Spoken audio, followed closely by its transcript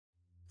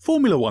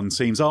Formula One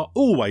teams are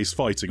always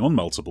fighting on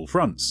multiple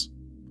fronts.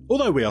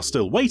 Although we are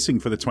still waiting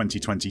for the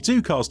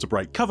 2022 cars to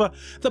break cover,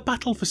 the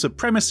battle for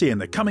supremacy in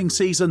the coming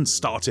season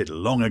started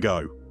long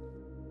ago.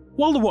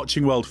 While the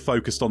watching world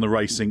focused on the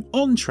racing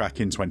on track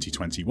in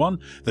 2021,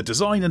 the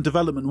design and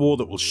development war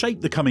that will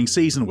shape the coming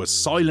season was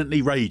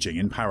silently raging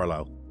in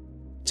parallel.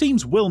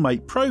 Teams will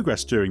make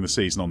progress during the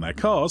season on their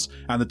cars,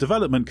 and the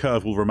development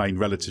curve will remain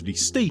relatively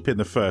steep in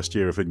the first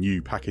year of a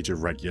new package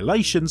of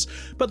regulations,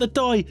 but the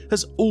die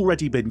has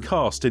already been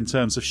cast in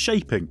terms of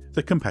shaping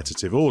the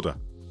competitive order.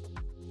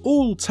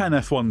 All 10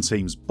 F1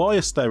 teams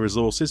biased their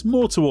resources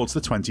more towards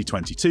the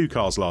 2022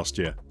 cars last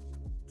year.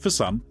 For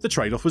some, the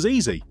trade-off was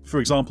easy.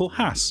 For example,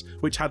 Haas,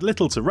 which had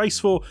little to race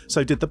for,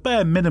 so did the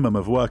bare minimum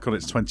of work on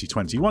its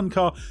 2021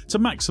 car to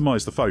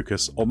maximise the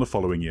focus on the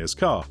following year's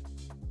car.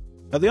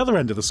 At the other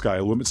end of the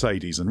scale were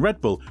Mercedes and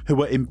Red Bull, who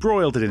were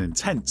embroiled in an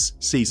intense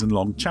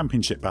season-long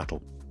championship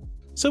battle.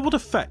 So what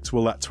effect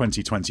will that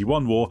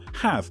 2021 war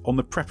have on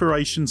the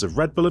preparations of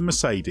Red Bull and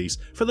Mercedes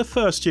for the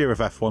first year of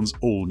F1's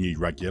all-new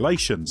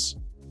regulations?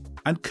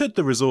 And could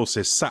the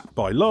resources sapped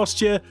by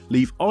last year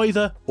leave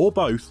either or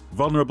both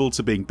vulnerable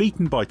to being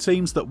beaten by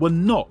teams that were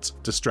not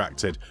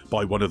distracted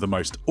by one of the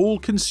most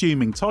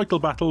all-consuming title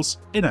battles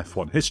in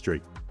F1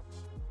 history?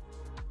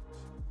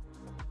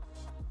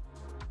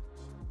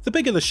 The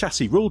bigger the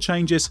chassis rule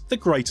changes, the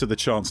greater the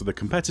chance of the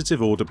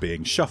competitive order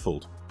being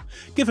shuffled.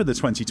 Given the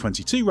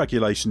 2022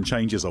 regulation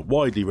changes are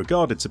widely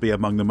regarded to be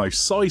among the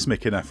most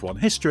seismic in F1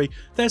 history,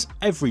 there's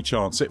every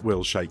chance it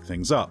will shake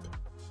things up.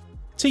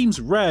 Teams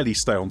rarely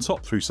stay on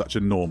top through such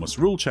enormous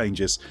rule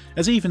changes,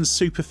 as even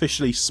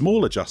superficially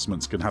small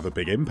adjustments can have a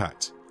big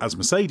impact, as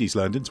Mercedes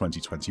learned in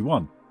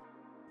 2021.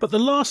 But the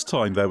last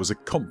time there was a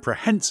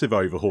comprehensive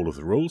overhaul of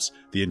the rules,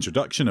 the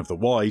introduction of the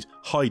wide,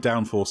 high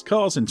downforce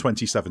cars in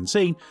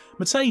 2017,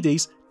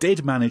 Mercedes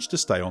did manage to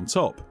stay on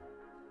top.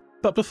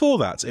 But before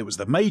that, it was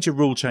the major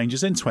rule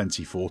changes in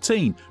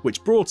 2014,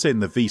 which brought in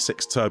the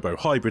V6 turbo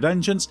hybrid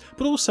engines,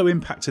 but also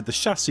impacted the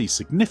chassis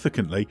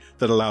significantly,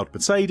 that allowed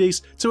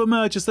Mercedes to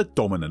emerge as the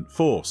dominant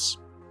force.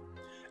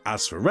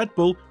 As for Red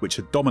Bull, which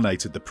had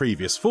dominated the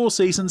previous 4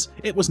 seasons,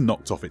 it was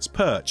knocked off its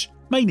perch,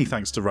 mainly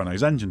thanks to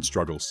Renault's engine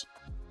struggles.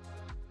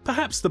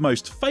 Perhaps the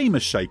most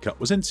famous shake-up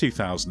was in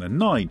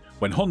 2009,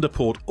 when Honda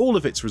poured all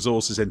of its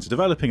resources into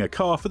developing a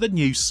car for the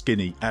new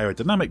skinny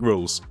aerodynamic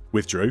rules,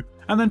 withdrew,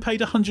 and then paid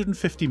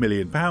 £150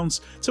 million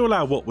to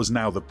allow what was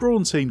now the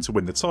Brawn team to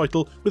win the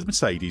title with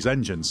Mercedes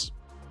engines.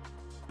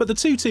 But the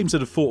two teams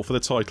that had fought for the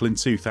title in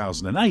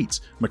 2008,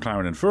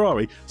 McLaren and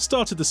Ferrari,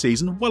 started the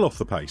season well off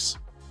the pace.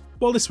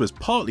 While this was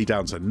partly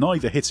down to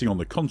neither hitting on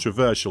the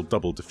controversial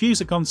double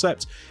diffuser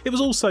concept, it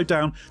was also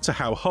down to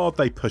how hard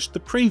they pushed the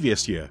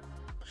previous year.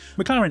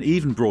 McLaren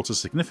even brought a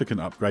significant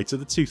upgrade to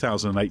the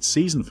 2008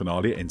 season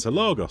finale at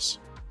Interlagos.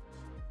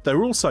 There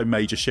were also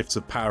major shifts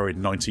of power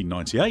in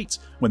 1998,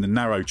 when the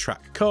narrow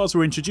track cars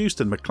were introduced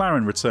and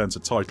McLaren returned to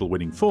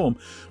title-winning form,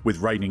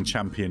 with reigning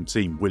champion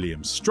team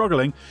Williams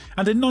struggling,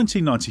 and in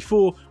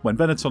 1994, when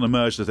Benetton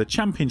emerged as a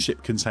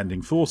championship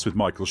contending force with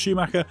Michael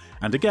Schumacher,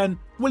 and again,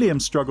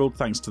 Williams struggled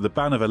thanks to the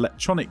ban of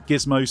electronic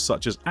gizmos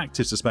such as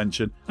active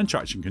suspension and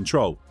traction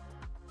control.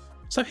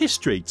 So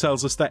history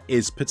tells us there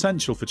is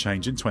potential for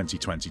change in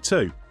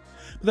 2022.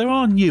 But there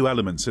are new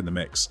elements in the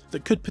mix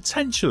that could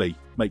potentially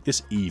make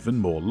this even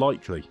more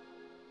likely.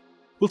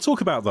 We'll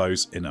talk about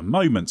those in a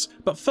moment,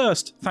 but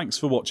first, thanks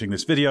for watching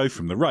this video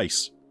from the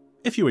race.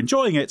 If you're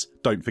enjoying it,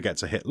 don't forget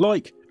to hit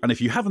like, and if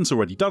you haven't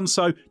already done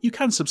so, you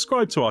can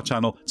subscribe to our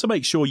channel to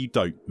make sure you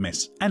don't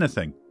miss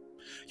anything.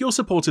 Your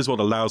support is what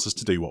allows us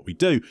to do what we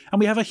do, and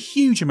we have a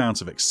huge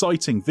amount of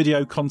exciting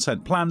video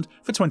content planned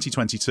for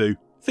 2022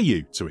 for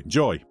you to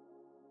enjoy.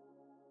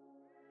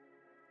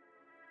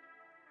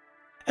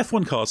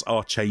 F1 cars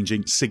are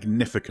changing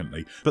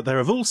significantly, but there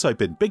have also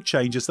been big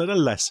changes that are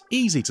less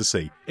easy to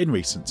see in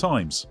recent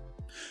times.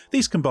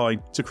 These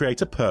combine to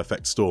create a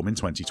perfect storm in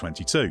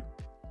 2022.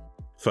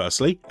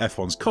 Firstly,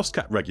 F1's cost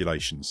cap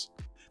regulations.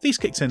 These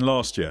kicked in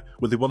last year,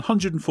 with the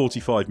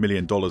 $145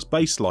 million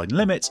baseline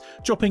limit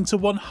dropping to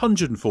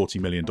 $140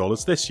 million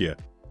this year.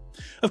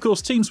 Of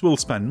course, teams will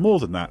spend more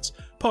than that,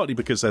 partly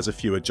because there's a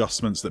few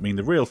adjustments that mean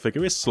the real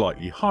figure is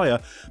slightly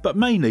higher, but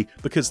mainly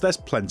because there's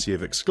plenty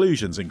of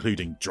exclusions,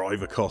 including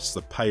driver costs,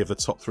 the pay of the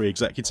top 3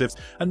 executives,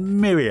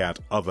 and myriad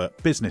other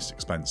business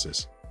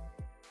expenses.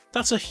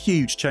 That's a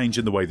huge change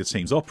in the way the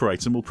teams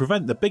operate and will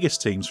prevent the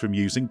biggest teams from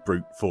using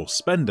brute force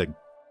spending.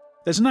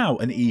 There's now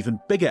an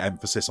even bigger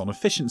emphasis on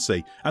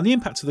efficiency, and the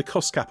impact of the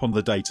cost cap on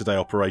the day-to-day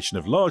operation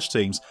of large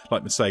teams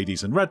like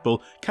Mercedes and Red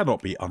Bull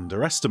cannot be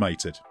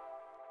underestimated.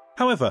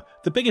 However,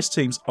 the biggest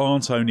teams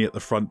aren't only at the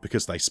front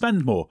because they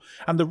spend more,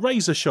 and the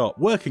razor-sharp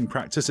working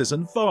practices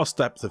and vast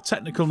depth of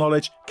technical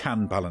knowledge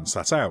can balance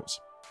that out.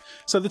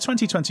 So the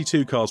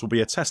 2022 cars will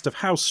be a test of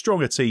how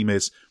strong a team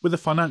is, with the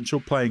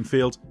financial playing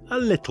field a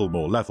little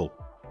more level.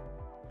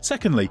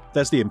 Secondly,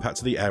 there's the impact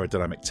of the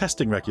aerodynamic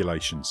testing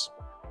regulations.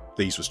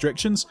 These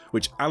restrictions,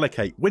 which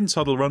allocate wind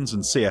tunnel runs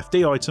and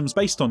CFD items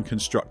based on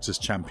Constructors'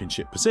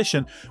 Championship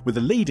position, with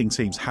the leading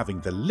teams having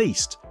the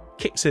least,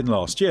 kicked in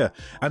last year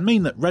and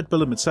mean that Red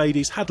Bull and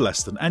Mercedes had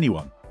less than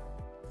anyone.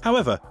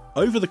 However,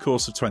 over the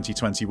course of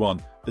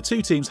 2021, the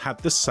two teams had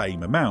the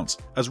same amount,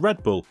 as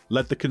Red Bull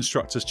led the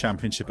Constructors'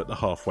 Championship at the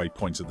halfway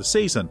point of the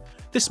season.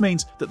 This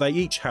means that they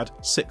each had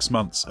 6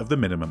 months of the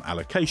minimum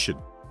allocation.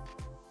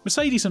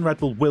 Mercedes and Red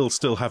Bull will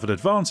still have an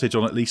advantage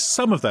on at least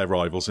some of their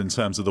rivals in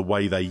terms of the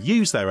way they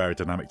use their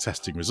aerodynamic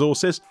testing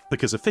resources,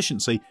 because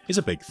efficiency is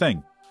a big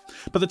thing.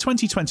 But the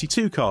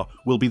 2022 car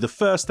will be the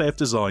first they have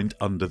designed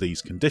under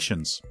these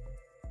conditions.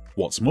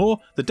 What's more,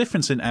 the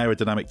difference in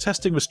aerodynamic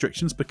testing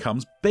restrictions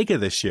becomes bigger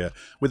this year,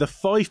 with a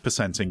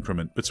 5%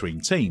 increment between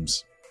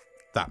teams.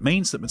 That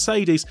means that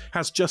Mercedes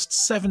has just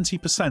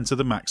 70% of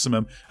the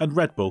maximum and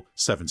Red Bull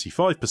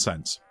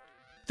 75%.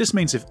 This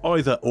means if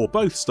either or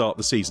both start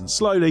the season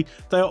slowly,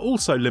 they are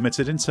also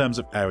limited in terms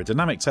of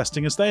aerodynamic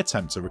testing as they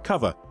attempt to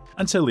recover,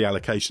 until the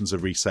allocations are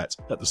reset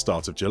at the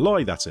start of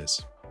July, that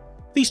is.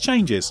 These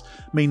changes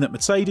mean that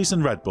Mercedes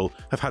and Red Bull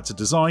have had to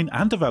design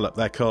and develop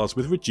their cars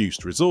with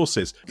reduced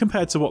resources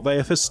compared to what they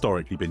have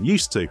historically been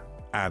used to,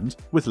 and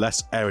with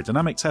less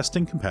aerodynamic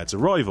testing compared to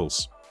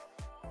rivals.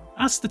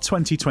 As the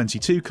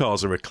 2022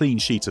 cars are a clean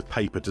sheet of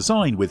paper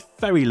design with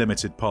very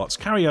limited parts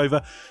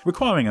carryover,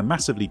 requiring a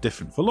massively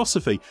different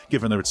philosophy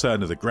given the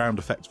return of the ground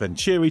effect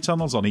Venturi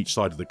tunnels on each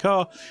side of the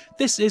car,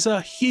 this is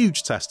a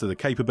huge test of the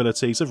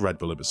capabilities of Red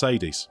Bull and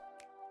Mercedes.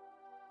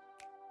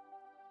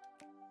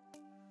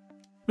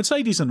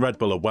 Mercedes and Red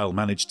Bull are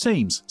well-managed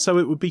teams, so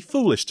it would be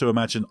foolish to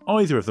imagine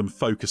either of them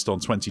focused on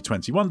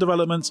 2021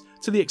 development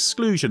to the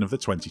exclusion of the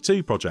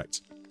 22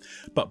 project.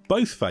 But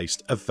both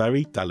faced a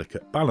very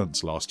delicate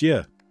balance last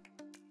year.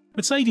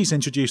 Mercedes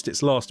introduced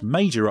its last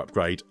major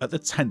upgrade at the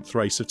 10th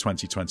race of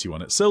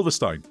 2021 at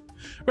Silverstone.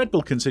 Red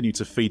Bull continued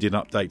to feed in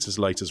updates as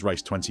late as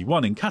race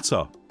 21 in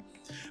Qatar.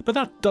 But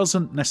that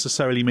doesn't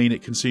necessarily mean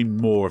it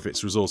consumed more of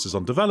its resources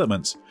on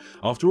development.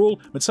 After all,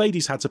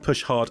 Mercedes had to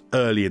push hard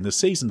early in the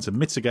season to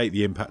mitigate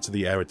the impact of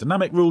the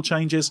aerodynamic rule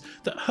changes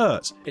that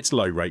hurt its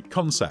low-rate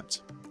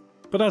concept.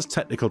 But as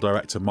technical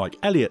director Mike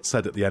Elliott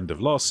said at the end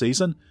of last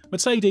season,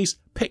 Mercedes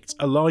picked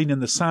a line in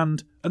the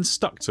sand and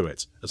stuck to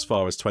it as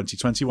far as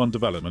 2021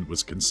 development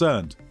was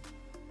concerned.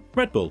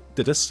 Red Bull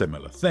did a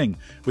similar thing,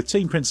 with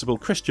team principal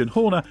Christian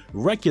Horner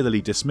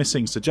regularly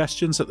dismissing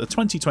suggestions that the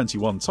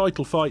 2021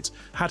 title fight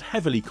had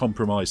heavily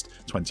compromised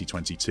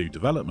 2022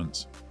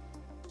 development.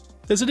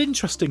 There's an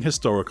interesting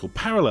historical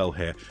parallel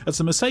here, as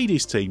the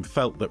Mercedes team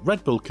felt that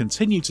Red Bull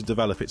continued to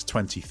develop its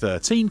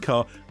 2013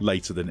 car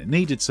later than it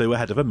needed to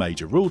ahead of a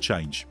major rule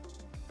change.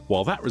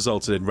 While that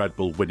resulted in Red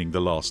Bull winning the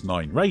last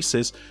 9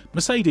 races,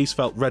 Mercedes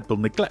felt Red Bull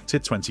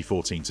neglected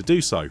 2014 to do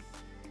so.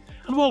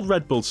 And while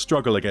Red Bull's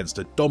struggle against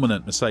a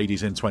dominant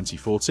Mercedes in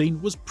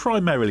 2014 was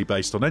primarily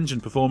based on engine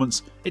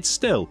performance, it's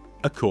still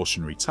a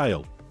cautionary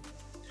tale.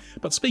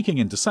 But speaking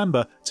in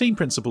December, team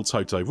principal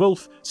Toto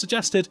Wolff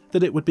suggested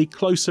that it would be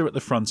closer at the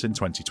front in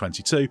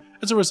 2022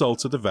 as a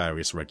result of the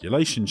various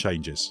regulation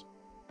changes.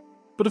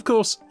 But of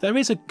course, there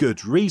is a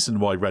good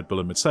reason why Red Bull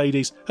and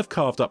Mercedes have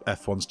carved up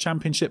F1's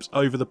championships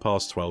over the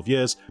past 12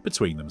 years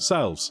between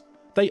themselves.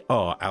 They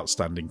are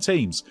outstanding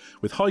teams,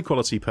 with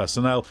high-quality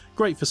personnel,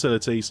 great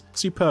facilities,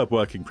 superb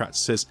working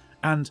practices,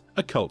 and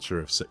a culture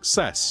of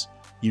success.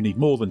 You need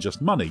more than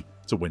just money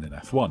to win in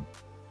F1.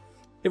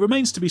 It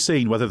remains to be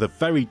seen whether the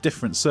very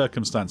different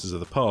circumstances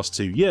of the past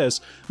 2 years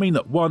mean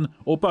that one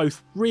or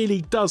both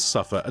really does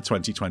suffer a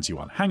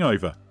 2021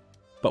 hangover.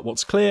 But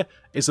what's clear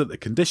is that the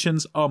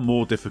conditions are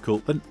more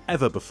difficult than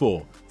ever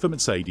before for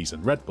Mercedes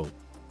and Red Bull.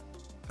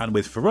 And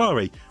with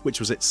Ferrari, which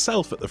was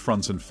itself at the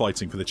front and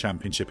fighting for the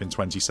championship in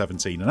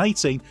 2017 and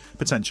 18,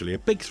 potentially a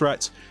big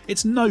threat,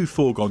 it's no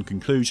foregone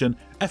conclusion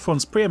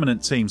F1's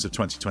preeminent teams of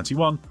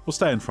 2021 will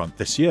stay in front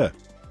this year.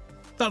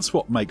 That's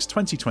what makes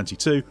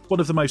 2022 one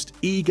of the most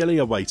eagerly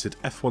awaited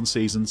F1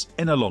 seasons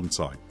in a long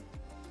time.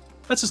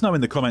 Let us know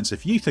in the comments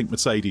if you think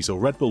Mercedes or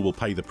Red Bull will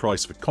pay the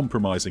price for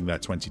compromising their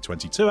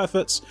 2022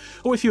 efforts,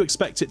 or if you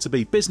expect it to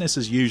be business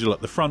as usual at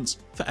the front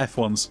for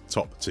F1's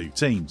top 2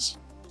 teams.